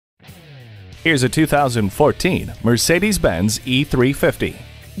Here's a 2014 Mercedes-Benz E350.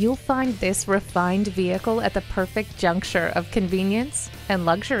 You'll find this refined vehicle at the perfect juncture of convenience and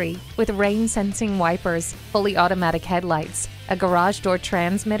luxury, with rain-sensing wipers, fully automatic headlights, a garage door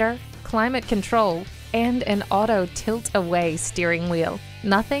transmitter, climate control, and an auto tilt-away steering wheel.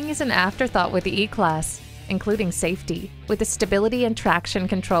 Nothing is an afterthought with the E-Class, including safety, with the stability and traction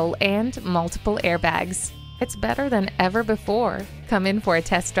control and multiple airbags. It's better than ever before. Come in for a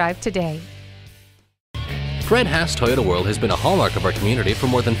test drive today. Fred Haas Toyota World has been a hallmark of our community for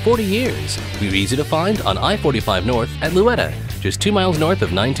more than 40 years. We're easy to find on I-45 North at Luetta, just 2 miles north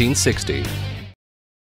of 1960.